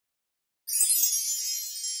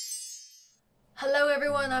Hello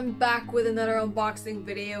everyone, I'm back with another unboxing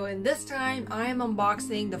video, and this time I am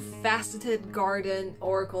unboxing the Faceted Garden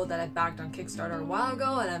Oracle that I backed on Kickstarter a while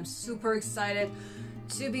ago, and I'm super excited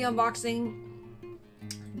to be unboxing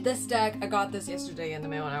this deck. I got this yesterday in the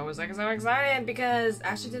mail and I was like so excited because it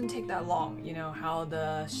actually didn't take that long. You know how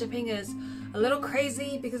the shipping is a little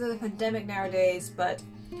crazy because of the pandemic nowadays, but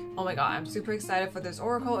oh my god, I'm super excited for this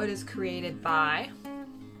Oracle. It is created by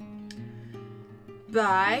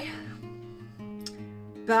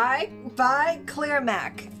Claire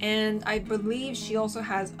Mack, and I believe she also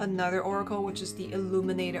has another Oracle, which is the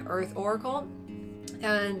Illuminated Earth Oracle,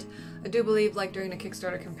 and I do believe like during the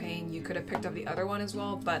Kickstarter campaign you could have picked up the other one as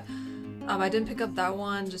well, but I didn't pick up that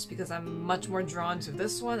one just because I'm much more drawn to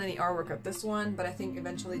this one and the artwork of this one, but I think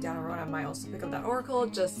eventually down the road I might also pick up that Oracle,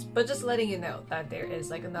 just letting you know that there is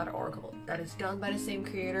like another Oracle that is done by the same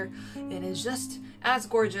creator and is just as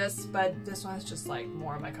gorgeous, but this one is just like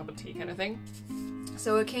more my cup of tea kind of thing.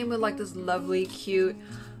 So it came with like this lovely cute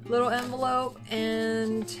little envelope,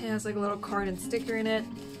 and it has like a little card and sticker in it.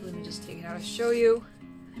 Let me just take it out to show you.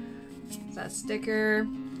 It's that sticker.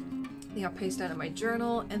 I think I'll paste that in my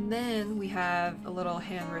journal, and then we have a little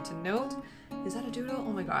handwritten note. Is that a doodle?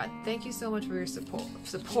 Oh my god, thank you so much for your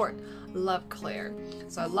support. Love, Claire.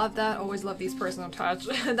 So I love that. Always love these personal touch.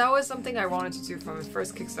 That was something I wanted to do from his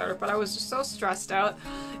first Kickstarter, but I was just so stressed out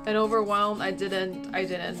and overwhelmed. I didn't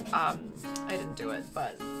do it,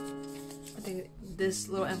 but I think this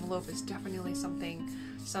little envelope is definitely something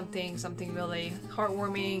really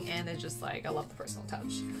heartwarming, and it's just like I love the personal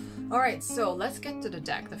touch. Alright, so let's get to the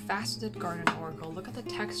deck, the Faceted Garden Oracle. Look at the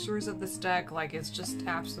textures of this deck, like it's just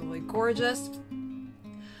absolutely gorgeous.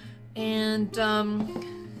 And I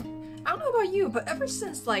don't know about you, but ever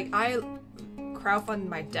since like I crowdfunded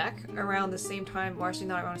my deck around the same time, well actually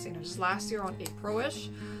not around the same time, just last year on April-ish,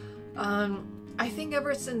 I think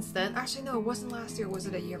ever since then, actually no, it wasn't last year, was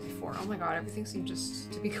it a year before? Oh my god, everything seemed just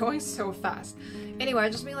to be going so fast. Anyway, I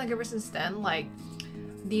just mean like ever since then, like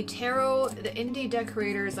the tarot, the indie deck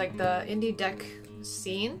creators, like the indie deck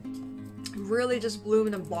scene really just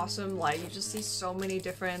bloomed and blossomed. Like you just see so many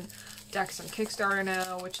different decks on Kickstarter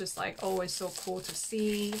now, which is like always so cool to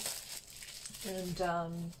see, and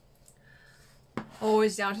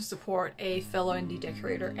always down to support a fellow indie deck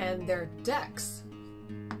creator and their decks.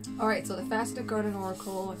 Alright, so the Faceted Garden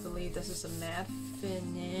Oracle, I believe this is a matte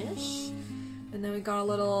finish. And then we got a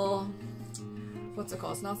little, what's it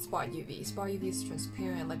called? It's not spot UV. Spot UV is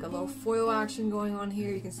transparent, like a little foil action going on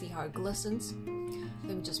here. You can see how it glistens.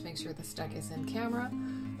 Let me just make sure this deck is in camera.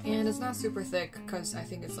 And it's not super thick because I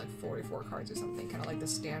think it's like 44 cards or something, kind of like the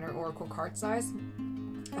standard Oracle card size.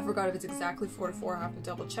 I forgot if it's exactly 44, I have to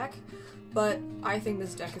double check. But I think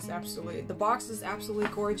this deck is absolutely, the box is absolutely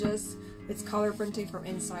gorgeous. It's color printing from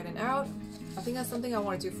inside and out. I think that's something I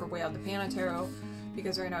want to do for Way Out the PANDA Tarot,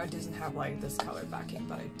 because right now it doesn't have like this color backing,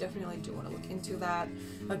 but I definitely do want to look into that.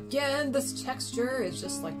 Again, this texture is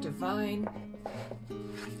just like divine.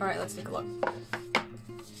 Alright, let's take a look.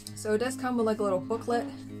 So it does come with like a little booklet.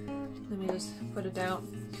 Let me just put it down.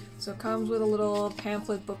 So it comes with a little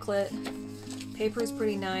pamphlet booklet. Paper is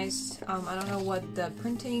pretty nice. I don't know what the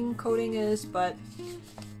printing coating is, but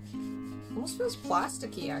almost feels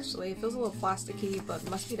plasticky actually. It feels a little plasticky, but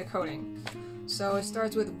must be the coating. So it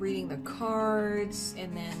starts with reading the cards,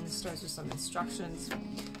 and then it starts with some instructions,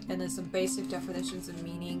 and then some basic definitions and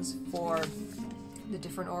meanings for the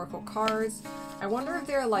different Oracle cards. I wonder if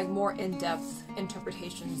there are like more in-depth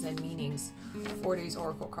interpretations and meanings for these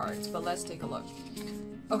Oracle cards, but let's take a look.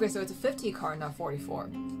 Okay, so it's a 50 card, not 44.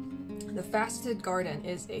 The Faceted Garden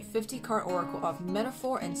is a 50-card oracle of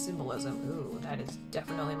metaphor and symbolism. Ooh, that is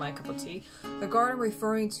definitely my cup of tea. The garden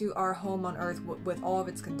referring to our home on earth with all of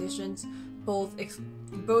its conditions, both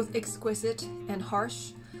exquisite and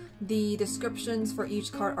harsh. The descriptions for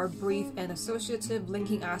each card are brief and associative,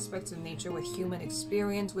 linking aspects of nature with human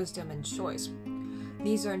experience, wisdom, and choice.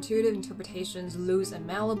 These are intuitive interpretations, loose and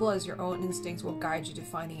malleable, as your own instincts will guide you to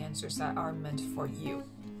find the answers that are meant for you.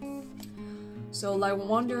 So like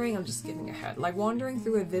wandering, I'm just skipping ahead, like wandering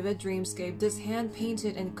through a vivid dreamscape, this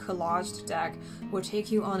hand-painted and collaged deck will take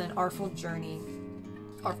you on an artful journey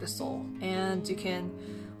of the soul. And you can,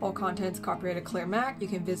 all contents copyrighted Claire Mack. You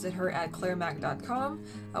can visit her at clairemack.com.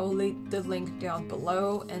 I will leave the link down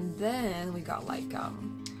below. And then we got like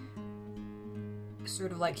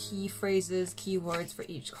sort of like key phrases, keywords for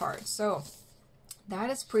each card. So that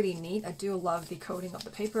is pretty neat. I do love the coating of the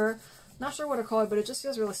paper. Not sure what to call it, but it just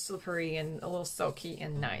feels really slippery and a little silky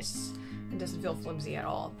and nice. It doesn't feel flimsy at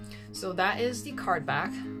all. So that is the card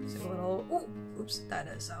back. So a little, ooh, oops, that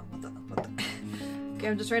is, what the, okay,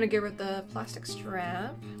 I'm just trying to get rid of the plastic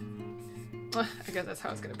strap. I guess that's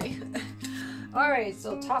how it's gonna be. Alright,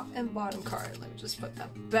 so top and bottom card. Let me just put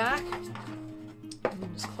that back. Let me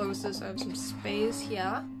just close this. I have some space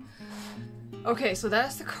here. Okay, so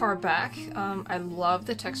that's the card back. I love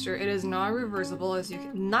the texture. It is not reversible, as you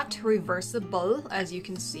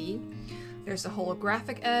can see. There's a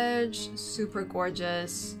holographic edge, super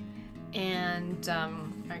gorgeous, and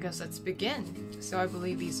I guess let's begin. So I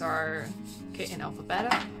believe these are in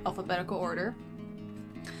alphabetical order.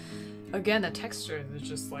 Again, the texture is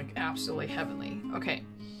just like absolutely heavenly. Okay,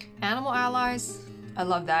 animal allies. I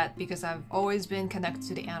love that because I've always been connected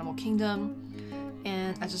to the animal kingdom,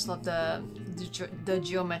 and I just love the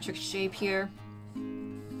geometric shape here.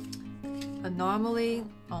 Anomaly.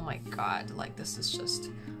 Oh my god! Like this is just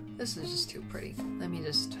too pretty. Let me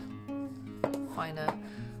just find a.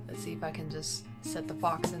 Let's see if I can just set the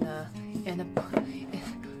box in a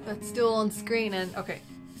that's still on screen. And okay,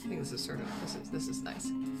 I think this is this is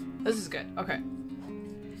nice. This is good. Okay.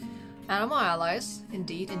 Animal allies,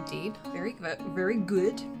 indeed, very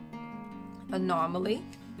good. Anomaly.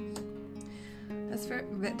 That's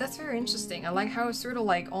very interesting. I like how it's sort of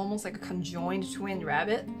like almost like a conjoined twin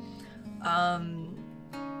rabbit.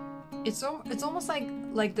 It's almost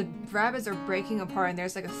like the rabbits are breaking apart and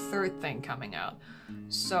there's like a third thing coming out.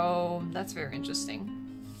 So that's very interesting.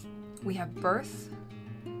 We have birth.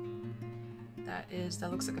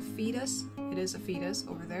 That looks like a fetus. It is a fetus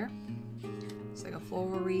over there. It's like a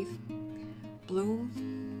floral wreath. Bloom.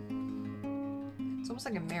 It's almost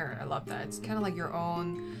like a mirror. I love that. It's kind of like your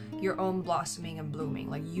own blossoming and blooming.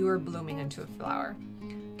 Like you're blooming into a flower.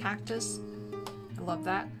 Cactus. I love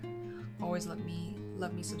that. Always love me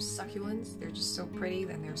some succulents. They're just so pretty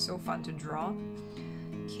and they're so fun to draw.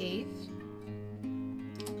 Cave.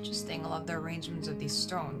 Interesting. I love the arrangements of these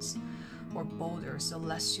stones or boulders.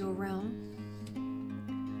 Celestial realm.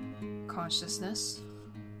 Consciousness.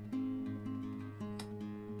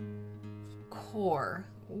 Core.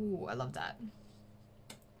 Ooh, I love that.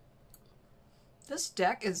 This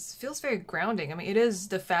deck feels very grounding. I mean, it is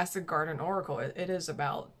the Faceted Garden Oracle. It is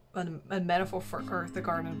about a metaphor for Earth, the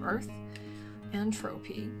Garden of Earth.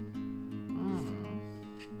 Entropy.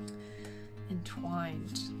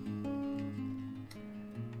 Entwined.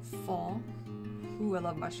 Fall. Ooh, I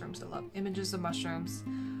love mushrooms. I love images of mushrooms.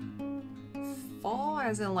 Fall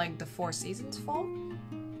as in like the 4 seasons fall?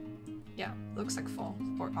 Yeah, looks like fall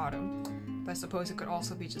or autumn. But I suppose it could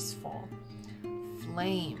also be just fall.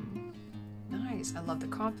 Flame. Nice. I love the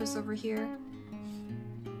compass over here.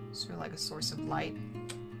 Sort of like a source of light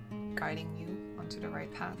guiding you onto the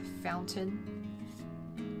right path. Fountain.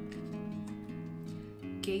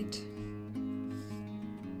 Gate.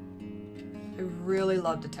 I really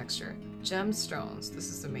love the texture. Gemstones. This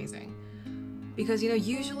is amazing. Because, you know,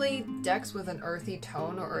 usually decks with an earthy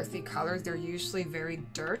tone or earthy colors, they're usually very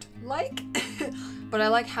dirt-like. But I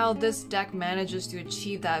like how this deck manages to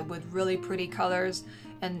achieve that with really pretty colors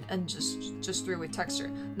and just through with texture.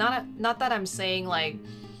 Not that I'm saying like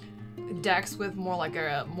decks with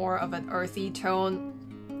more of an earthy tone,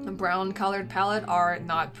 brown colored palette are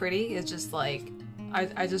not pretty. It's just like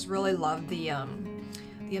I just really love the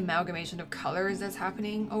amalgamation of colors that's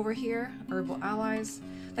happening over here. Herbal allies.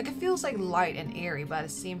 Like it feels like light and airy, but at the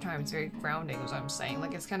same time it's very grounding, is what I'm saying.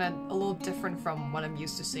 Like it's kind of a little different from what I'm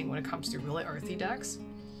used to seeing when it comes to really earthy decks.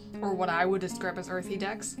 Or what I would describe as earthy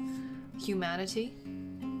decks. Humanity.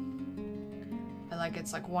 I like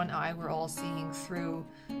it's like one eye, we're all seeing through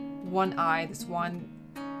one eye, this one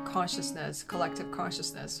consciousness, collective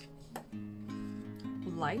consciousness.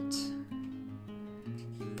 Light.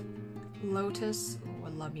 Lotus. Oh, I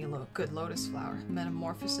love me a good lotus flower.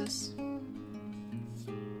 Metamorphosis.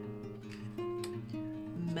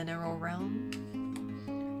 Mineral realm.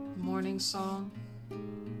 Morning song.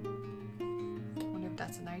 I wonder if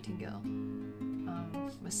that's a nightingale.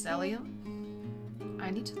 Mycelium. I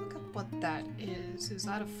need to look up what that is. Is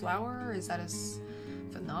that a flower? Is that a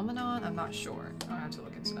phenomenon? I'm not sure. I'll have to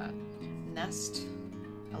look into that. Nest.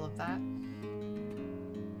 I love that.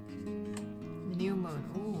 New moon.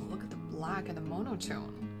 Ooh, look at the black and the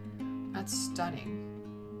monotone. That's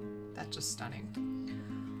stunning. That's just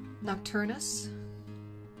stunning. Nocturnus.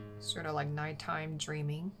 Sort of like nighttime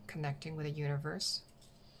dreaming, connecting with the universe.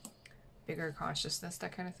 Bigger consciousness,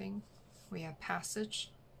 that kind of thing. We have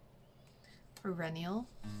passage. Perennial.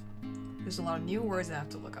 There's a lot of new words I have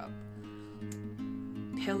to look up.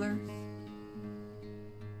 Pillar.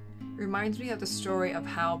 Reminds me of the story of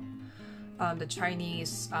how the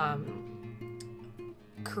Chinese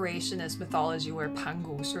creationist mythology where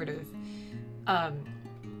Pangu sort of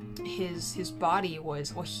his body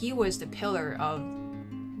was, well, he was the pillar of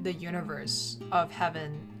the universe, of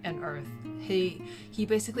heaven and earth. He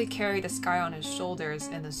basically carried the sky on his shoulders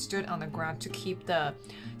and then stood on the ground to keep the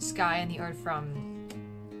sky and the earth from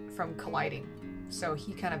colliding. So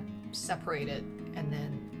he kind of separated, and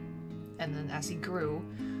then as he grew,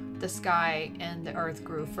 the sky and the earth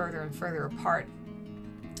grew further and further apart.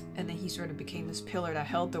 And then he sort of became this pillar that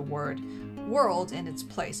held the world in its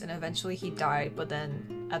place. And eventually he died, but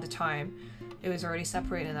then at the time it was already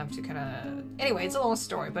separated enough to kind of... Anyway, it's a long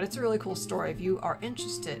story, but it's a really cool story. If you are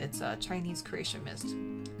interested, it's a Chinese creation myth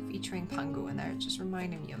featuring Pangu, and that just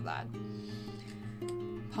reminded me of that.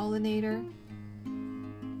 Pollinator.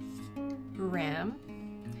 Ram.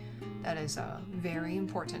 That is very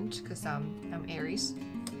important because I'm Aries.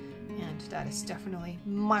 And that is definitely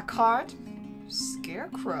my card.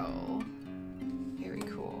 Scarecrow. Very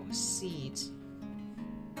cool. Seed.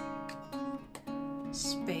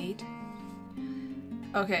 Spade.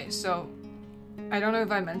 Okay, so I don't know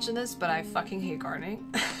if I mentioned this, but I fucking hate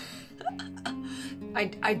gardening.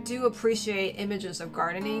 I do appreciate images of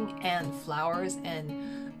gardening and flowers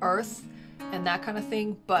and earth and that kind of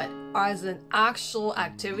thing, but as an actual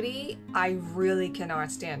activity, I really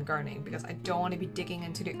cannot stand gardening because I don't want to be digging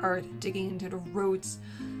into the earth, digging into the roots,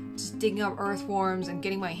 just digging up earthworms and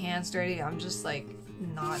getting my hands dirty. I'm just like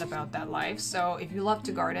not about that life. So if you love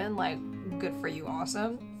to garden, like, good for you,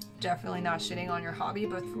 awesome. Definitely not shitting on your hobby,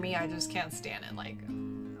 but for me, I just can't stand it. Like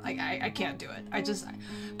I can't do it.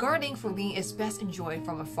 Gardening for me is best enjoyed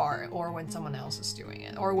from afar, or when someone else is doing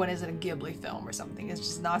it, or when it's in a Ghibli film or something. It's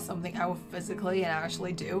just not something I will physically and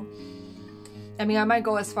actually do. I mean, I might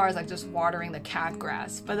go as far as like just watering the cat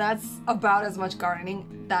grass, but that's about as much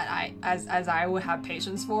gardening that I would have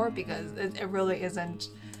patience for, because it really isn't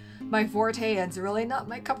my forte. It's really not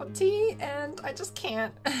my cup of tea, and I just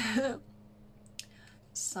can't.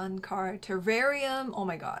 Sun card. Terrarium. Oh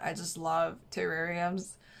my god, I just love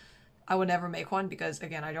terrariums. I would never make one because,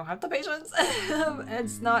 again, I don't have the patience.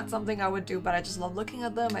 It's not something I would do, but I just love looking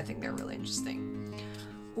at them. I think they're really interesting.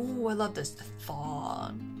 Ooh, I love this.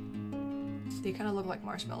 Thaw. They kind of look like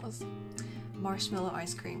marshmallows. Marshmallow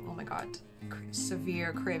ice cream. Oh my god.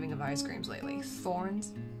 Severe craving of ice creams lately.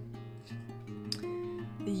 Thorns.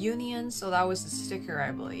 The Union. So that was the sticker,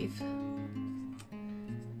 I believe.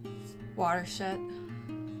 Watershed.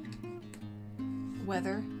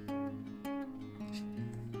 Weather.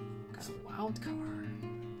 Got a wild card.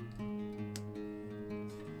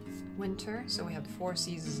 Winter, so we have 4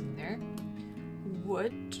 seasons in there.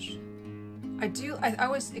 Wood. I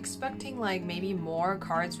was expecting like maybe more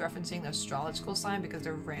cards referencing the astrological sign, because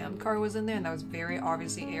the Ram card was in there and that was very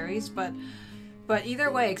obviously Aries, but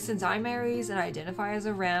either way, since I'm Aries and I identify as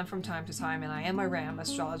a Ram from time to time, and I am a Ram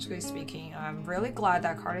astrologically speaking, I'm really glad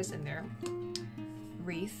that card is in there.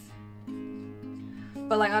 Wreath.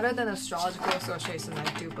 But like, other than astrological association, I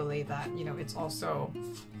do believe that, you know, it's also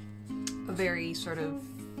a very sort of,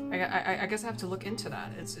 I guess I have to look into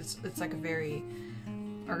that. It's like a very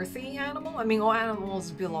earthy animal. I mean, all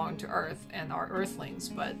animals belong to earth and are earthlings,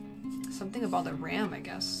 but something about the ram, I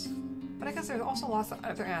guess. But I guess there's also lots of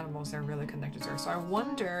other animals that are really connected to earth. So I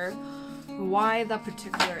wonder why that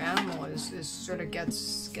particular animal is sort of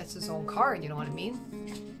gets its own card, you know what I mean?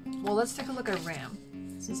 Well, let's take a look at ram,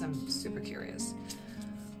 since I'm super curious.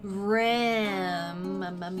 Ram.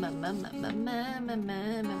 That,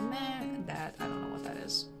 I don't know what that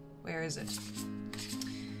is. Where is it?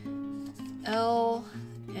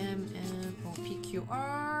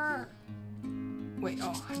 LMNOPQR. Wait,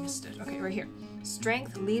 oh, I missed it. Okay, right here.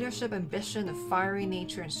 Strength, leadership, ambition, a fiery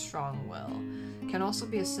nature, and strong will. Can also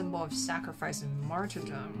be a symbol of sacrifice and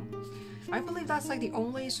martyrdom. I believe that's like the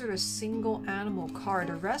only sort of single animal card.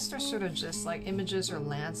 The rest are sort of just like images or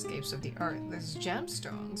landscapes of the earth. There's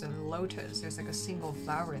gemstones and lotus. There's like a single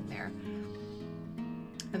flower in there.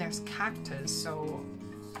 And there's cactus. So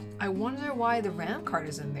I wonder why the ram card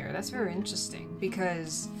is in there. That's very interesting,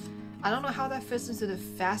 because I don't know how that fits into the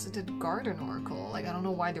Faceted Garden Oracle. Like, I don't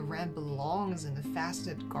know why the ram belongs in the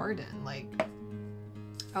Faceted Garden. Like,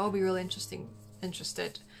 I will be really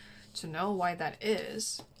interested to know why that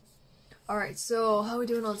is. Alright, so how are we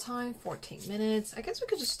doing on time? 14 minutes. I guess we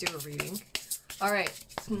could just do a reading. Alright,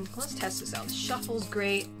 let's test this out. The shuffle's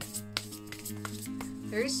great.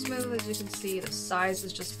 Very smooth, as you can see. The size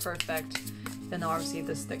is just perfect. Then obviously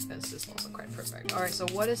this thickness is also quite perfect. Alright, so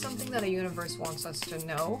what is something that a universe wants us to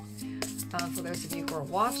know? For those of you who are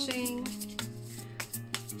watching,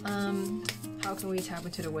 how can we tap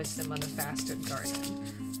into the wisdom of the Faceted Garden?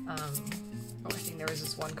 Oh, I think there was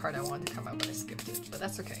this one card I wanted to come up, but I skipped it. But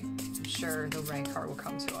that's okay. I'm sure the right card will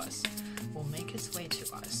come to us. Will make its way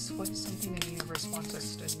to us. What is something the universe wants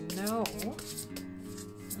us to know?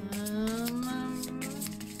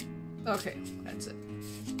 Okay, that's it.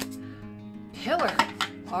 pillar.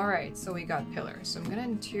 All right, so we got pillar. So I'm gonna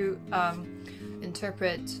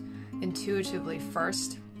interpret intuitively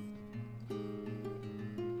first.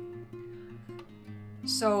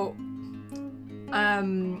 So,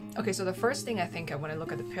 okay, so the first thing I think of when I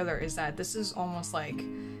look at the pillar is that this is almost like,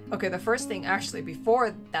 okay, the first thing actually,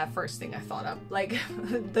 before that first thing I thought of, like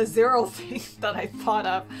the zero thing that I thought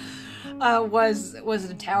of was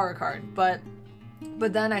the tower card, but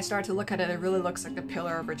then I started to look at it, it really looks like the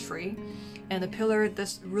pillar of a tree. And the pillar,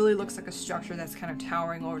 this really looks like a structure that's kind of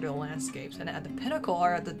towering over the landscapes. And at the pinnacle,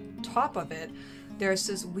 or at the top of it, there's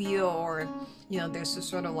this wheel, or, you know, there's this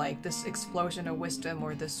sort of like this explosion of wisdom,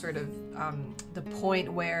 or this sort of, the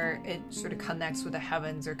point where it sort of connects with the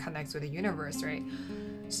heavens or connects with the universe, right?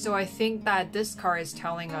 So I think that this card is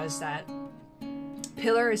telling us that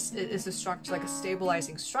pillar is a structure, like a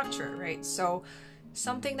stabilizing structure, right? So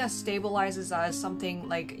something that stabilizes us, something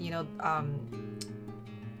like,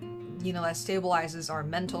 that stabilizes our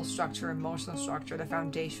mental structure, emotional structure, the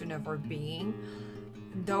foundation of our being.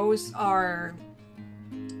 Those are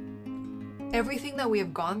everything that we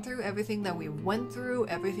have gone through, everything that we went through,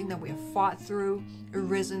 everything that we have fought through,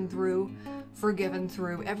 arisen through, forgiven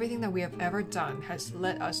through, everything that we have ever done has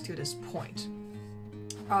led us to this point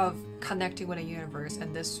of connecting with the universe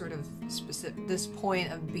and this sort of specific, this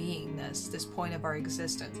point of beingness, this point of our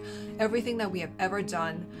existence. Everything that we have ever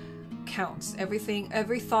done counts. Everything,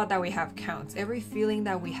 every thought that we have counts. Every feeling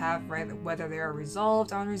that we have, right, whether they are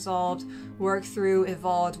resolved, unresolved, worked through,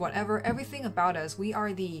 evolved, whatever, everything about us, we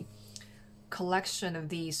are the collection of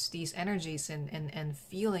these energies and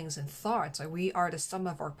feelings and thoughts. Like, we are the sum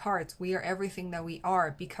of our parts. We are everything that we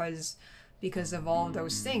are because of all of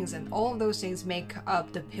those things, and all of those things make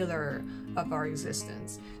up the pillar of our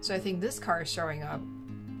existence. So I think this card is showing up.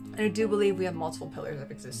 And I do believe we have multiple pillars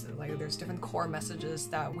of existence. Like, there's different core messages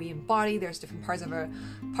that we embody. There's different parts of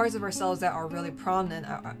ourselves that are really prominent.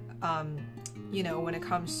 When it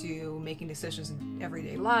comes to making decisions in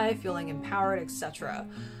everyday life, feeling empowered, etc.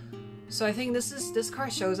 So I think this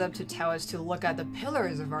card shows up to tell us to look at the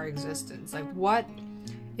pillars of our existence. Like, what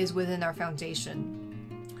is within our foundation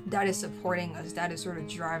that is supporting us, that is sort of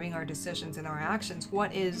driving our decisions and our actions?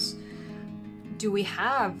 Do we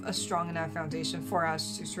have a strong enough foundation for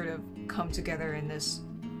us to sort of come together in this,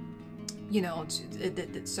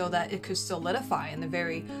 so that it could solidify in a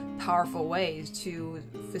very powerful way to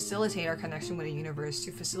facilitate our connection with the universe,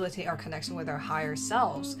 to facilitate our connection with our higher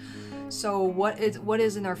selves. So what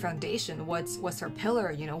is in our foundation? What's our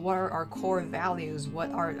pillar? What are our core values? What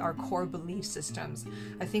are our core belief systems?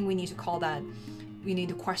 I think we need to call that, we need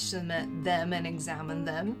to question them and examine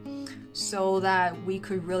them, so that we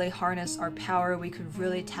could really harness our power, we could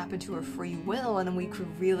really tap into our free will, and then we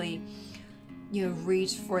could really,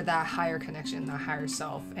 reach for that higher connection, that higher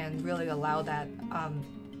self, and really allow that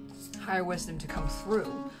higher wisdom to come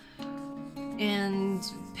through. And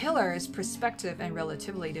pillars, perspective and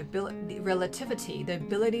relativity, the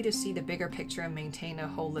ability to see the bigger picture and maintain a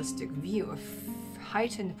holistic view, a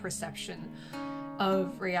heightened perception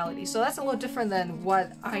of reality. So that's a little different than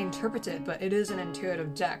what I interpreted, but it is an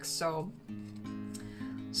intuitive deck. So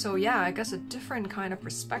yeah, I guess a different kind of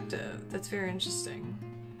perspective. That's very interesting.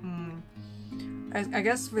 I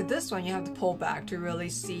guess for this one, you have to pull back to really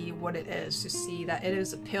see what it is, to see that it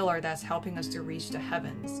is a pillar that's helping us to reach the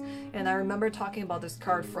heavens. And I remember talking about this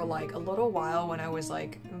card for like a little while when I was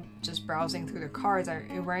like just browsing through the cards. It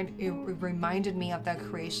reminded me of that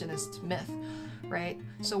creationist myth, right?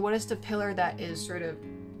 So what is the pillar that is sort of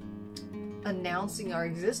announcing our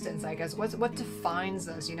existence, I guess? What defines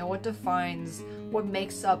us? What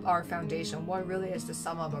makes up our foundation? What really is the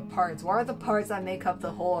sum of our parts? What are the parts that make up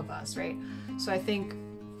the whole of us, right? So I think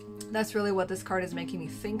that's really what this card is making me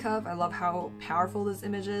think of. I love how powerful this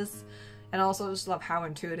image is, and also just love how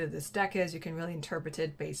intuitive this deck is. You can really interpret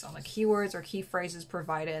it based on the keywords or key phrases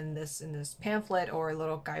provided in this pamphlet or a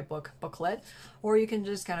little guidebook booklet, or you can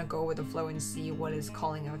just kind of go with the flow and see what is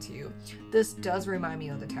calling out to you. This does remind me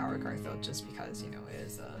of the Tower card though, just because, it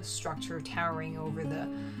is a structure towering over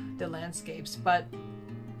the landscapes. But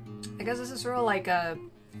I guess this is sort of like a,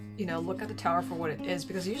 look at the tower for what it is,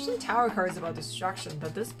 because usually tower card is about destruction,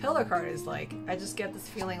 but this pillar card is like, I just get this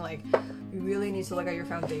feeling like you really need to look at your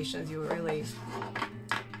foundations. You really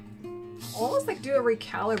almost like do a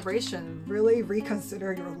recalibration, really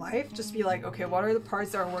reconsider your life. Just be like, okay, what are the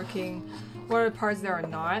parts that are working? What are the parts that are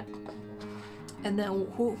not? And then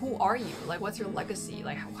who are you? Like, what's your legacy?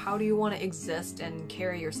 Like, how do you want to exist and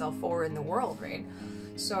carry yourself forward in the world, right?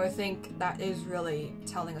 So I think that is really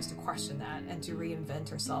telling us to question that and to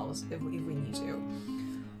reinvent ourselves if we need to.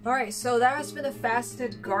 Alright, so that has been a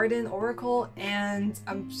Faceted Garden Oracle, and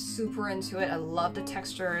I'm super into it. I love the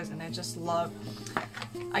textures, and I just love...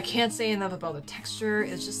 I can't say enough about the texture.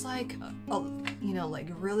 It's just like, you know, like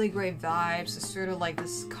really great vibes. It's sort of like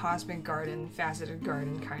this cosmic garden, faceted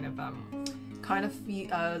garden kind of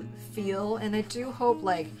feel. And I do hope,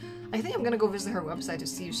 like, I think I'm gonna go visit her website to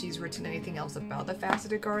see if she's written anything else about the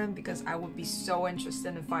Faceted Garden, because I would be so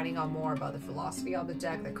interested in finding out more about the philosophy of the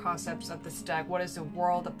deck, the concepts of this deck, what is the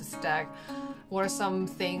world of this deck, what are some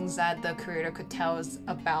things that the creator could tell us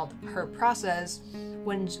about her process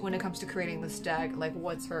when it comes to creating this deck. Like,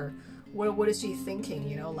 what's her, what is she thinking,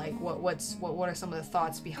 you know, like what are some of the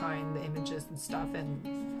thoughts behind the images and stuff,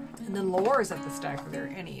 and the lores of this deck, if there are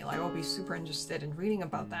any. Like, I'll be super interested in reading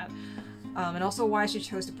about that. And also why she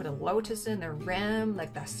chose to put a lotus in, a ram,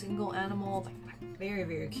 like that single animal. Like, I'm very,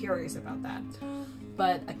 very curious about that.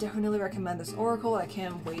 But I definitely recommend this oracle. I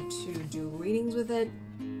can't wait to do readings with it.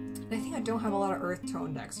 And I think I don't have a lot of earth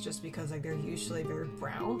tone decks just because, like, they're usually very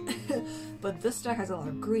brown. But this deck has a lot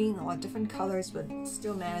of green, a lot of different colors, but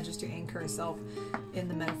still manages to anchor itself in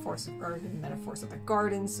the metaphors of earth and the metaphors of the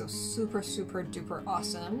garden. So super, super duper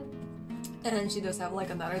awesome. And she does have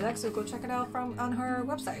like another deck, so go check it out on her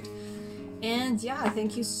website. And yeah,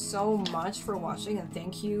 thank you so much for watching, and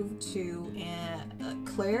thank you to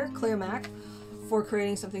Claire Mack for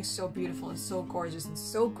creating something so beautiful and so gorgeous and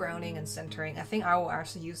so grounding and centering. I think I will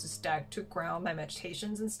actually use this deck to ground my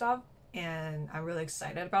meditations and stuff, and I'm really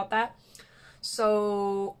excited about that.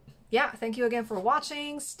 So yeah, thank you again for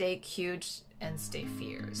watching. Stay cute and stay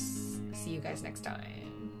fierce. See you guys next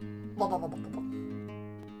time. Blah, blah, blah, blah, blah.